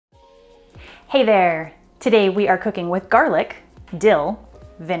Hey there! Today we are cooking with garlic, dill,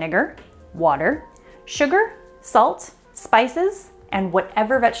 vinegar, water, sugar, salt, spices, and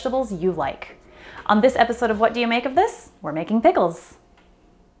whatever vegetables you like. On this episode of What Do You Make of This? We're making pickles.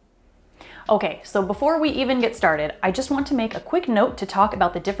 Okay, so before we even get started, I just want to make a quick note to talk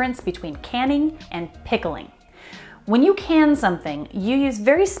about the difference between canning and pickling. When you can something, you use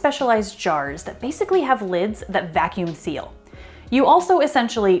very specialized jars that basically have lids that vacuum seal. You also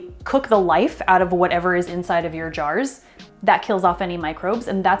essentially cook the life out of whatever is inside of your jars. That kills off any microbes,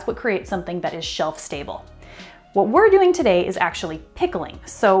 and that's what creates something that is shelf stable. What we're doing today is actually pickling.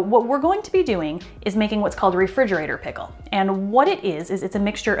 So what we're going to be doing is making what's called a refrigerator pickle. And what it is it's a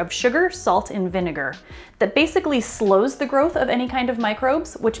mixture of sugar, salt, and vinegar that basically slows the growth of any kind of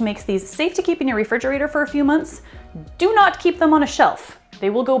microbes, which makes these safe to keep in your refrigerator for a few months. Do not keep them on a shelf. They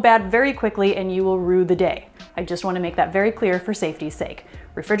will go bad very quickly and you will rue the day. I just want to make that very clear for safety's sake.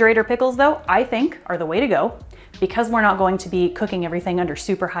 Refrigerator pickles, though, I think are the way to go. Because we're not going to be cooking everything under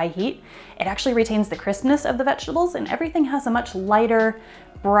super high heat, it actually retains the crispness of the vegetables and everything has a much lighter,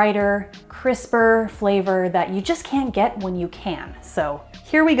 brighter, crisper flavor that you just can't get when you can. So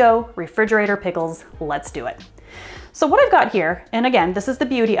here we go, refrigerator pickles, let's do it. So what I've got here, and again, this is the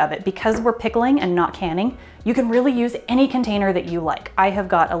beauty of it, because we're pickling and not canning, you can really use any container that you like. I have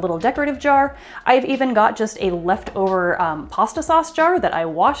got a little decorative jar. I've even got just a leftover pasta sauce jar that I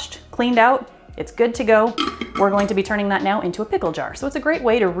washed, cleaned out. It's good to go. We're going to be turning that now into a pickle jar. So it's a great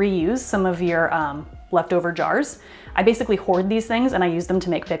way to reuse some of your leftover jars. I basically hoard these things and I use them to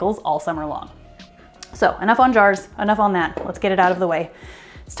make pickles all summer long. So enough on jars, enough on that. Let's get it out of the way.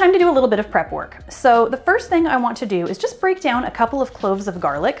 It's time to do a little bit of prep work. So the first thing I want to do is just break down a couple of cloves of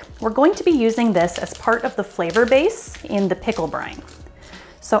garlic. We're going to be using this as part of the flavor base in the pickle brine.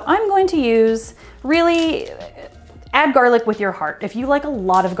 So I'm going to use, really, add garlic with your heart. If you like a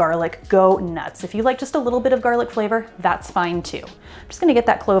lot of garlic, go nuts. If you like just a little bit of garlic flavor, that's fine too. I'm just gonna get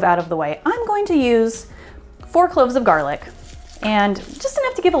that clove out of the way. I'm going to use 4 cloves of garlic and just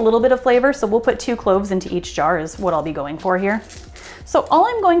enough to give a little bit of flavor. So we'll put 2 cloves into each jar is what I'll be going for here. So all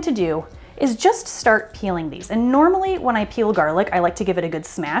I'm going to do is just start peeling these. And normally when I peel garlic, I like to give it a good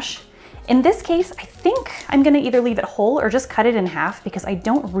smash. In this case, I think I'm gonna either leave it whole or just cut it in half because I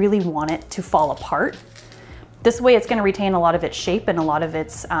don't really want it to fall apart. This way it's gonna retain a lot of its shape and a lot of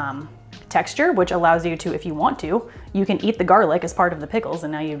its texture, which allows you to, if you want to, you can eat the garlic as part of the pickles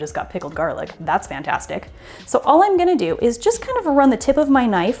and now you've just got pickled garlic. That's fantastic. So all I'm gonna do is just kind of run the tip of my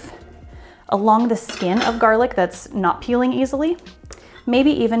knife along the skin of garlic that's not peeling easily.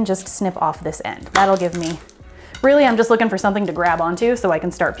 Maybe even just snip off this end. That'll give me, really I'm just looking for something to grab onto so I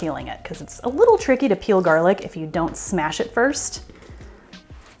can start peeling it because it's a little tricky to peel garlic if you don't smash it first.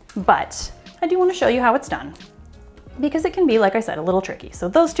 But I do want to show you how it's done because it can be, like I said, a little tricky. So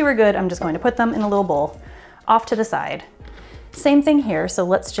those 2 are good. I'm just going to put them in a little bowl off to the side. Same thing here. So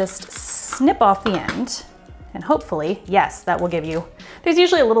let's just snip off the end and hopefully, yes, that will give you, there's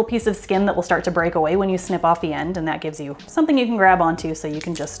usually a little piece of skin that will start to break away when you snip off the end and that gives you something you can grab onto so you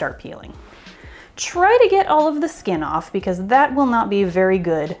can just start peeling. Try to get all of the skin off because that will not be very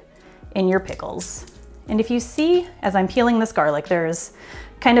good in your pickles. And if you see, as I'm peeling this garlic, there's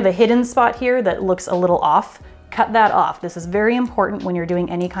kind of a hidden spot here that looks a little off. Cut that off. This is very important when you're doing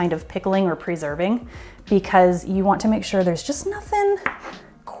any kind of pickling or preserving because you want to make sure there's just nothing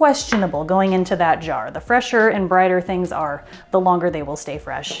questionable going into that jar. The fresher and brighter things are, the longer they will stay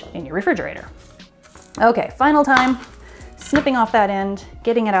fresh in your refrigerator. Okay, final time, snipping off that end,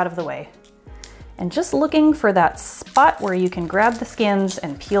 getting it out of the way, and just looking for that spot where you can grab the skins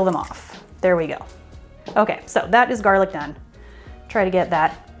and peel them off. There we go. Okay, so that is garlic done. Try to get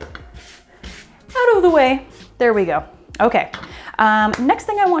that out of the way. There we go. Okay, next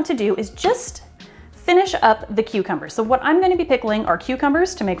thing I want to do is just finish up the cucumbers. So what I'm going to be pickling are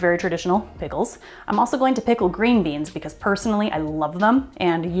cucumbers to make very traditional pickles. I'm also going to pickle green beans because personally I love them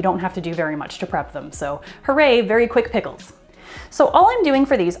and you don't have to do very much to prep them. So hooray, very quick pickles. So all I'm doing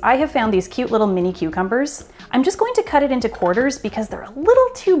for these, I have found these cute little mini cucumbers. I'm just going to cut it into quarters because they're a little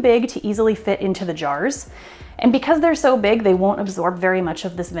too big to easily fit into the jars. And because they're so big, they won't absorb very much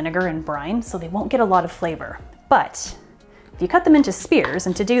of this vinegar and brine, so they won't get a lot of flavor. But if you cut them into spears,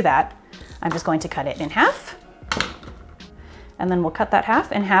 and to do that, I'm just going to cut it in half, and then we'll cut that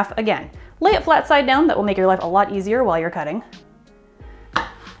half in half again. Lay it flat side down, that will make your life a lot easier while you're cutting.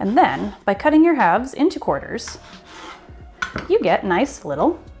 And then, by cutting your halves into quarters, you get nice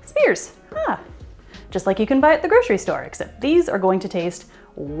little spears. Just like you can buy at the grocery store, except these are going to taste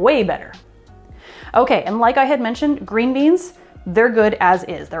way better. Okay, and like I had mentioned, green beans, they're good as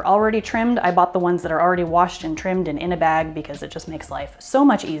is. They're already trimmed. I bought the ones that are already washed and trimmed and in a bag because it just makes life so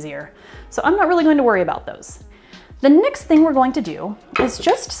much easier. So I'm not really going to worry about those. The next thing we're going to do is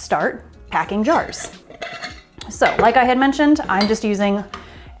just start packing jars. So like I had mentioned, I'm just using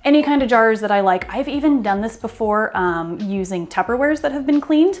any kind of jars that I like. I've even done this before using Tupperwares that have been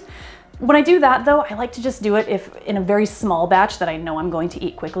cleaned. When I do that though, I like to just do it if in a very small batch that I know I'm going to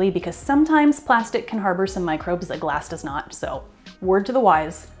eat quickly, because sometimes plastic can harbor some microbes that glass does not. So word to the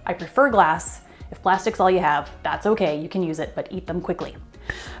wise, I prefer glass. If plastic's all you have, that's okay, you can use it, but eat them quickly.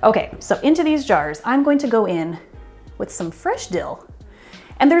 Okay, so into these jars, I'm going to go in with some fresh dill.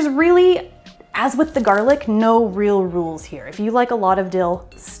 And there's really, as with the garlic, no real rules here. If you like a lot of dill,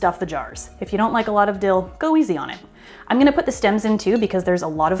 stuff the jars. If you don't like a lot of dill, go easy on it. I'm gonna put the stems in too because there's a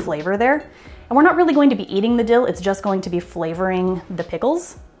lot of flavor there. And we're not really going to be eating the dill, it's just going to be flavoring the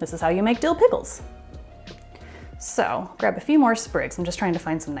pickles. This is how you make dill pickles. So grab a few more sprigs. I'm just trying to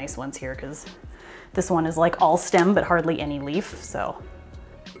find some nice ones here because this one is like all stem but hardly any leaf. So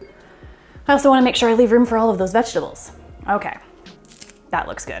I also wanna make sure I leave room for all of those vegetables. Okay, that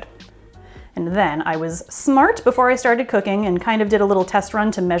looks good. And then I was smart before I started cooking and kind of did a little test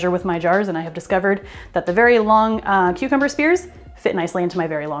run to measure with my jars, and I have discovered that the very long cucumber spears fit nicely into my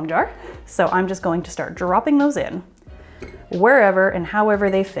very long jar. So I'm just going to start dropping those in wherever and however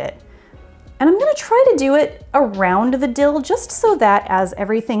they fit. And I'm gonna try to do it around the dill just so that as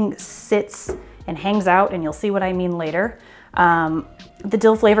everything sits and hangs out, and you'll see what I mean later, the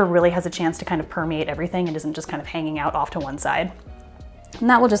dill flavor really has a chance to kind of permeate everything and isn't just kind of hanging out off to one side. And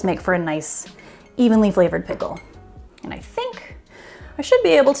that will just make for a nice, evenly flavored pickle. And I think I should be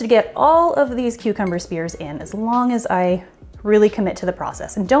able to get all of these cucumber spears in as long as I really commit to the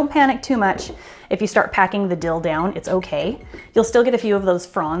process. And don't panic too much if you start packing the dill down, it's okay. You'll still get a few of those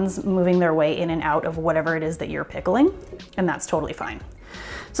fronds moving their way in and out of whatever it is that you're pickling, and that's totally fine.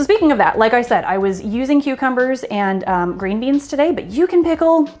 So speaking of that, like I said, I was using cucumbers and green beans today, but you can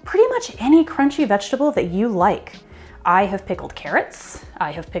pickle pretty much any crunchy vegetable that you like. I have pickled carrots, I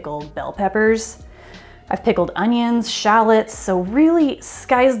have pickled bell peppers, I've pickled onions, shallots, so really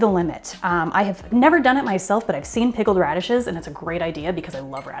sky's the limit. I have never done it myself, but I've seen pickled radishes and it's a great idea because I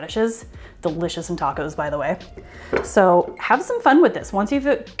love radishes. Delicious in tacos, by the way. So have some fun with this. Once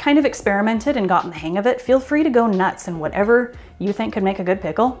you've kind of experimented and gotten the hang of it, feel free to go nuts and whatever you think could make a good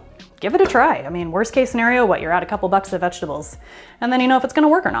pickle, give it a try. I mean, worst case scenario, what, you're out a couple bucks of vegetables and then you know if it's gonna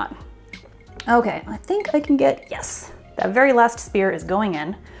work or not. Okay, I think I can get, yes, that very last spear is going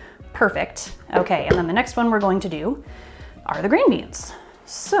in. Perfect. Okay, and then the next one we're going to do are the green beans.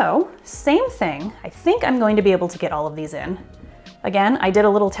 So, same thing. I think I'm going to be able to get all of these in. Again, I did a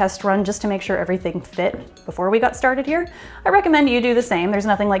little test run just to make sure everything fit before we got started here. I recommend you do the same. There's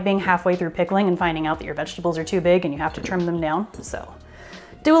nothing like being halfway through pickling and finding out that your vegetables are too big and you have to trim them down. So,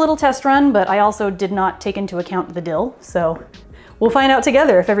 do a little test run, but I also did not take into account the dill, so we'll find out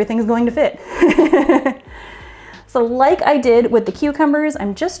together if everything's going to fit. So like I did with the cucumbers,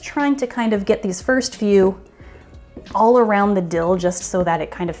 I'm just trying to kind of get these first few all around the dill just so that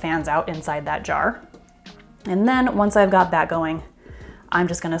it kind of fans out inside that jar. And then once I've got that going, I'm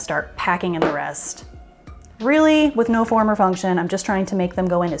just gonna start packing in the rest. Really, with no form or function, I'm just trying to make them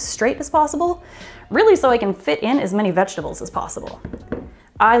go in as straight as possible, really so I can fit in as many vegetables as possible.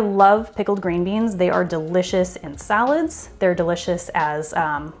 I love pickled green beans. They are delicious in salads. They're delicious as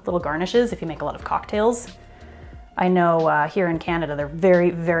little garnishes if you make a lot of cocktails. I know here in Canada, they're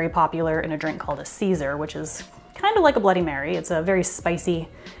very, very popular in a drink called a Caesar, which is kind of like a Bloody Mary. It's a very spicy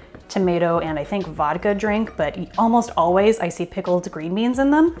tomato and I think vodka drink, but almost always I see pickled green beans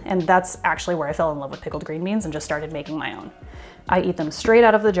in them. And that's actually where I fell in love with pickled green beans and just started making my own. I eat them straight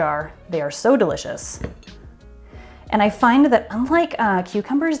out of the jar. They are so delicious. And I find that unlike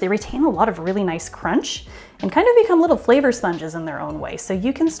cucumbers, they retain a lot of really nice crunch and kind of become little flavor sponges in their own way. So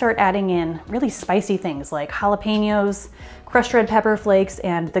you can start adding in really spicy things like jalapenos, crushed red pepper flakes,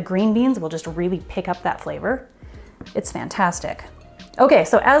 and the green beans will just really pick up that flavor. It's fantastic. Okay,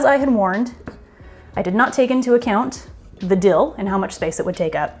 so as I had warned, I did not take into account the dill and how much space it would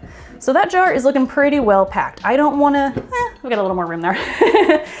take up. So that jar is looking pretty well packed. I don't wanna, we got a little more room there.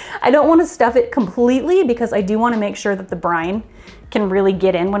 I don't wanna stuff it completely because I do wanna make sure that the brine can really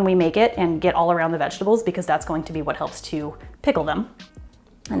get in when we make it and get all around the vegetables because that's going to be what helps to pickle them.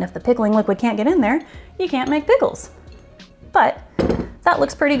 And if the pickling liquid can't get in there, you can't make pickles. But that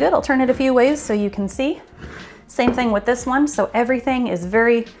looks pretty good. I'll turn it a few ways so you can see. Same thing with this one. So everything is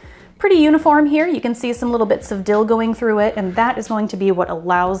pretty uniform here. You can see some little bits of dill going through it, and that is going to be what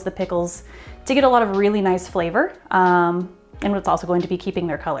allows the pickles to get a lot of really nice flavor. and it's also going to be keeping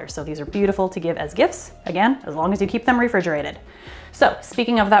their color. So these are beautiful to give as gifts, again, as long as you keep them refrigerated. So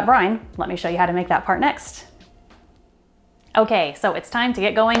speaking of that brine, let me show you how to make that part next. Okay, so it's time to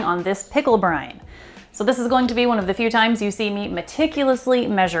get going on this pickle brine. So this is going to be one of the few times you see me meticulously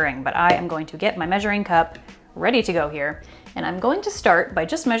measuring, but I am going to get my measuring cup ready to go here. And I'm going to start by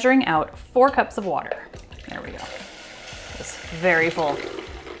just measuring out 4 cups of water. There we go. It's very full.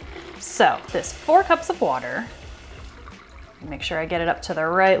 So this 4 cups of water, make sure I get it up to the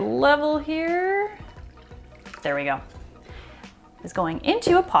right level here. There we go. Is going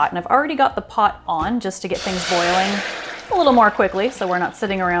into a pot, and I've already got the pot on just to get things boiling a little more quickly so we're not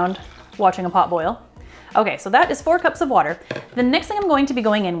sitting around watching a pot boil. Okay, so that is 4 cups of water. The next thing I'm going to be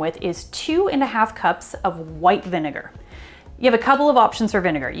going in with is 2.5 cups of white vinegar. You have a couple of options for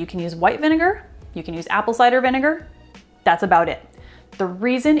vinegar. You can use white vinegar, you can use apple cider vinegar. That's about it. The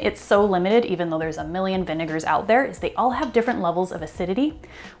reason it's so limited, even though there's a million vinegars out there, is they all have different levels of acidity.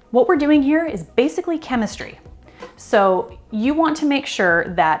 What we're doing here is basically chemistry. So you want to make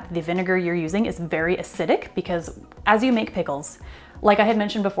sure that the vinegar you're using is very acidic, because as you make pickles, like I had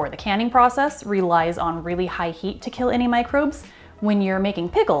mentioned before, the canning process relies on really high heat to kill any microbes. When you're making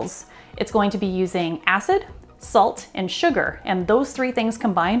pickles, it's going to be using acid, salt, and sugar, and those 3 things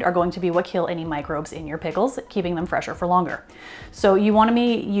combined are going to be what kill any microbes in your pickles, keeping them fresher for longer. So you want to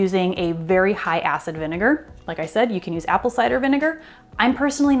be using a very high acid vinegar. Like I said, you can use apple cider vinegar. I'm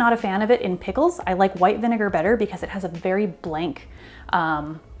personally not a fan of it in pickles. I like white vinegar better because it has a very blank,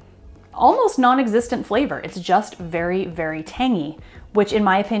 almost non-existent flavor. It's just very, very tangy, which in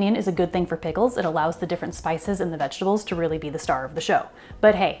my opinion is a good thing for pickles. It allows the different spices and the vegetables to really be the star of the show.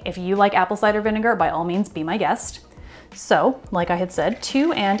 But hey, if you like apple cider vinegar, by all means, be my guest. So, like I had said,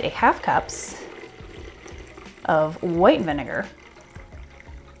 2.5 cups of white vinegar.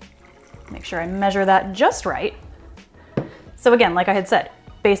 Make sure I measure that just right. So again, like I had said,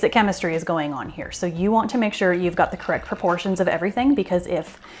 basic chemistry is going on here. So you want to make sure you've got the correct proportions of everything, because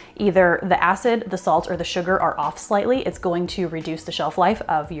if either the acid, the salt, or the sugar are off slightly, it's going to reduce the shelf life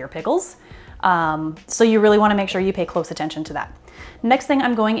of your pickles. So you really want to make sure you pay close attention to that. Next thing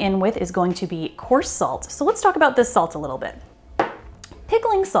I'm going in with is going to be coarse salt. So let's talk about this salt a little bit.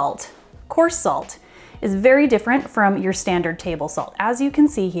 Pickling salt, coarse salt, is very different from your standard table salt. As you can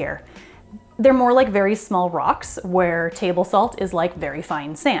see here, they're more like very small rocks, where table salt is like very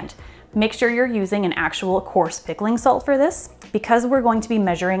fine sand. Make sure you're using an actual coarse pickling salt for this, because we're going to be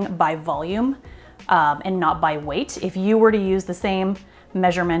measuring by volume and not by weight. If you were to use the same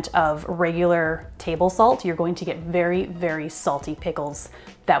measurement of regular table salt, you're going to get very, very salty pickles.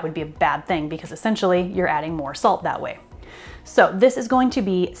 That would be a bad thing, because essentially you're adding more salt that way. So this is going to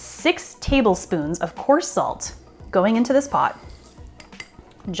be 6 tablespoons of coarse salt going into this pot,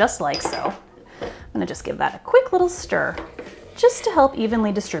 just like so. I'm gonna just give that a quick little stir just to help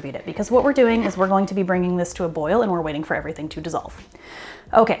evenly distribute it, because what we're doing is we're going to be bringing this to a boil and we're waiting for everything to dissolve.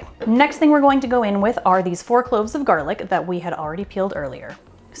 Okay, next thing we're going to go in with are these 4 cloves of garlic that we had already peeled earlier.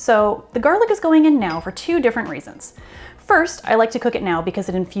 So the garlic is going in now for 2 different reasons. First, I like to cook it now because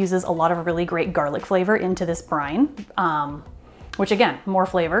it infuses a lot of really great garlic flavor into this brine, which again, more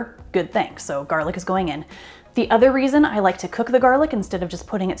flavor, good thing. So garlic is going in. The other reason I like to cook the garlic instead of just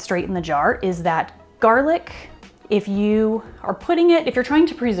putting it straight in the jar is that garlic, if you're trying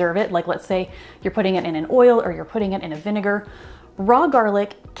to preserve it, like let's say you're putting it in an oil or you're putting it in a vinegar, raw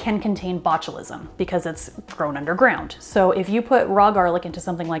garlic can contain botulism because it's grown underground. So if you put raw garlic into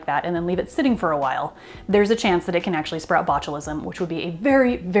something like that and then leave it sitting for a while, there's a chance that it can actually sprout botulism, which would be a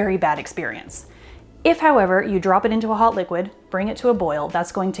very, very bad experience. If, however, you drop it into a hot liquid, bring it to a boil,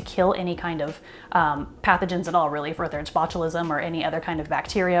 that's going to kill any kind of pathogens at all, really, whether it's botulism or any other kind of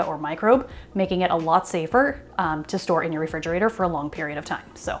bacteria or microbe, making it a lot safer to store in your refrigerator for a long period of time.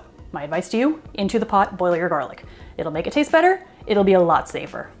 So my advice to you, into the pot, boil your garlic. It'll make it taste better, it'll be a lot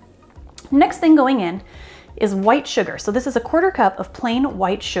safer. Next thing going in is white sugar. So this is a 1/4 cup of plain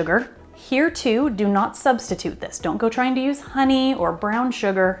white sugar. Here too, do not substitute this. Don't go trying to use honey or brown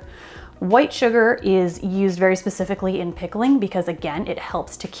sugar. White sugar is used very specifically in pickling because, again, it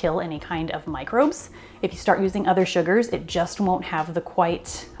helps to kill any kind of microbes. If you start using other sugars, it just won't have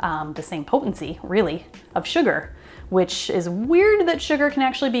the same potency, really, of sugar, which is weird that sugar can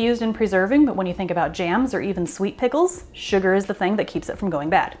actually be used in preserving, but when you think about jams or even sweet pickles, sugar is the thing that keeps it from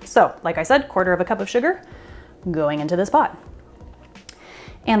going bad. So, like I said, 1/4 cup of sugar going into this pot.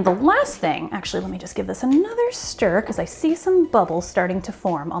 And the last thing, actually, let me just give this another stir because I see some bubbles starting to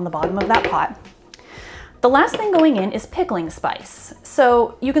form on the bottom of that pot. The last thing going in is pickling spice.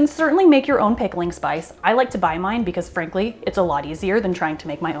 So you can certainly make your own pickling spice. I like to buy mine because, frankly, it's a lot easier than trying to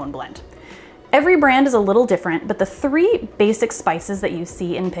make my own blend. Every brand is a little different, but the three basic spices that you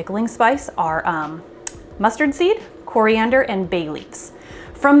see in pickling spice are mustard seed, coriander, and bay leaves.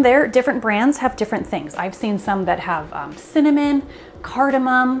 From there, different brands have different things. I've seen some that have cinnamon,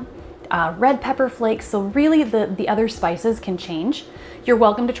 cardamom, red pepper flakes, so really the other spices can change. You're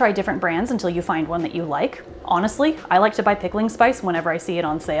welcome to try different brands until you find one that you like. Honestly, I like to buy pickling spice whenever I see it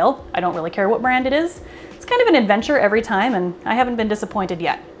on sale. I don't really care what brand it is. It's kind of an adventure every time, and I haven't been disappointed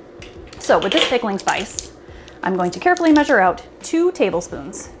yet. So with this pickling spice, I'm going to carefully measure out 2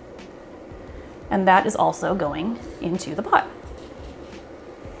 tablespoons. And that is also going into the pot.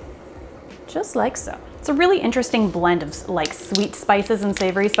 Just like so. It's a really interesting blend of like sweet spices and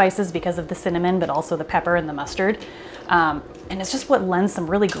savory spices because of the cinnamon, but also the pepper and the mustard. And it's just what lends some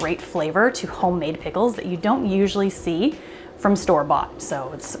really great flavor to homemade pickles that you don't usually see from store-bought.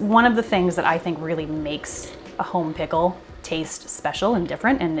 So it's one of the things that I think really makes a home pickle taste special and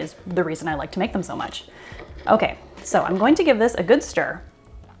different, and is the reason I like to make them so much. Okay, so I'm going to give this a good stir.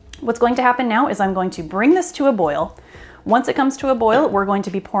 What's going to happen now is I'm going to bring this to a boil. Once it comes to a boil, we're going to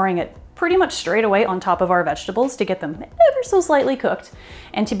be pouring it pretty much straight away on top of our vegetables to get them ever so slightly cooked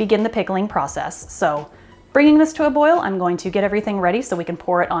and to begin the pickling process. So bringing this to a boil, I'm going to get everything ready so we can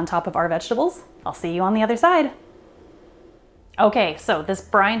pour it on top of our vegetables. I'll see you on the other side. Okay, so this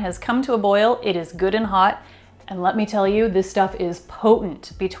brine has come to a boil. It is good and hot. And let me tell you, this stuff is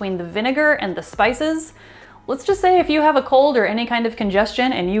potent. Between the vinegar and the spices, let's just say if you have a cold or any kind of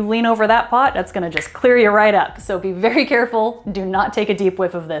congestion and you lean over that pot, that's gonna just clear you right up. So be very careful. Do not take a deep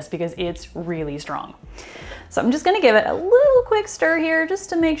whiff of this because it's really strong. So I'm just gonna give it a little quick stir here just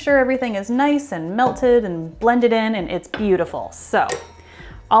to make sure everything is nice and melted and blended in, and it's beautiful. So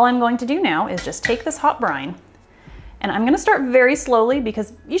all I'm going to do now is just take this hot brine, and I'm gonna start very slowly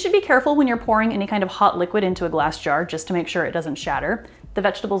because you should be careful when you're pouring any kind of hot liquid into a glass jar just to make sure it doesn't shatter. The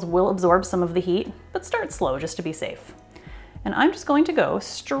vegetables will absorb some of the heat, but start slow just to be safe. And I'm just going to go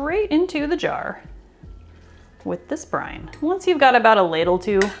straight into the jar with this brine. Once you've got about a ladle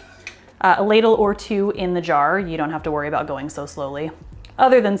or two in the jar, you don't have to worry about going so slowly,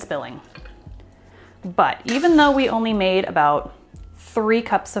 other than spilling. But even though we only made about 3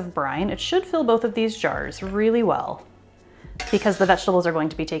 cups of brine, it should fill both of these jars really well because the vegetables are going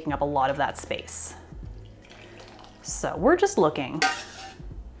to be taking up a lot of that space. So we're just looking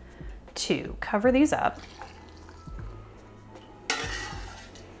to cover these up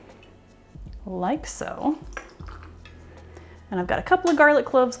like so. And I've got a couple of garlic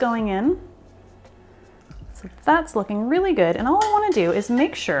cloves going in. So that's looking really good. And all I want to do is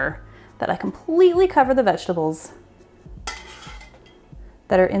make sure that I completely cover the vegetables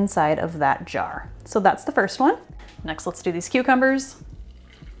that are inside of that jar. So that's the first one. Next, let's do these cucumbers.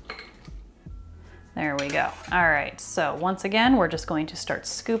 There we go. All right, so once again, we're just going to start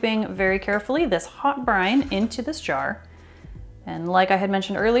scooping very carefully this hot brine into this jar. And like I had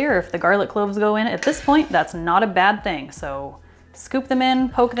mentioned earlier, if the garlic cloves go in at this point, that's not a bad thing. So scoop them in,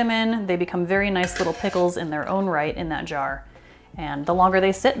 poke them in. They become very nice little pickles in their own right in that jar. And the longer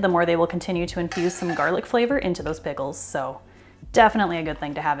they sit, the more they will continue to infuse some garlic flavor into those pickles. So definitely a good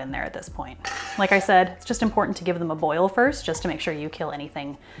thing to have in there at this point. Like I said, it's just important to give them a boil first, just to make sure you kill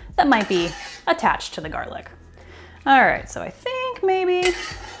anything that might be attached to the garlic. All right, so I think maybe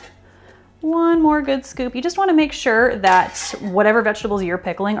one more good scoop. You just want to make sure that whatever vegetables you're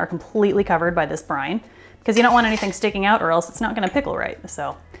pickling are completely covered by this brine, because you don't want anything sticking out or else it's not going to pickle right.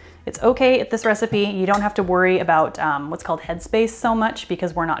 So it's okay at this recipe. You don't have to worry about what's called headspace so much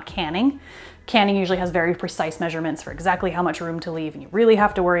because we're not canning. Canning usually has very precise measurements for exactly how much room to leave, and you really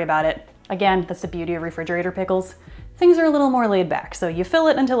have to worry about it. Again, that's the beauty of refrigerator pickles. Things are a little more laid back, so you fill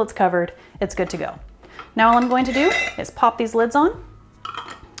it until it's covered, it's good to go. Now all I'm going to do is pop these lids on,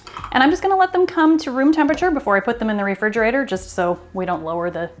 and I'm just gonna let them come to room temperature before I put them in the refrigerator, just so we don't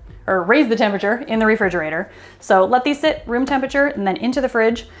raise the temperature in the refrigerator. So let these sit room temperature and then into the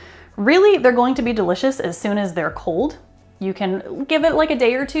fridge. Really, they're going to be delicious as soon as they're cold. You can give it like a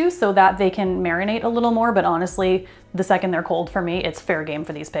day or two so that they can marinate a little more, but honestly, the second they're cold for me, it's fair game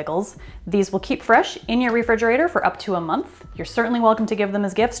for these pickles. These will keep fresh in your refrigerator for up to a month. You're certainly welcome to give them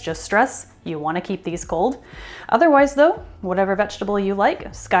as gifts, just stress you want to keep these cold. Otherwise though, whatever vegetable you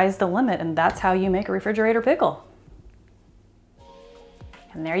like, sky's the limit, and that's how you make a refrigerator pickle.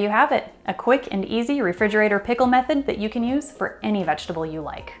 And there you have it, a quick and easy refrigerator pickle method that you can use for any vegetable you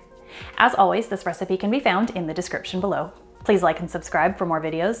like. As always, this recipe can be found in the description below. Please like and subscribe for more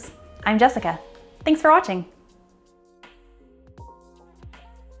videos. I'm Jessica. Thanks for watching.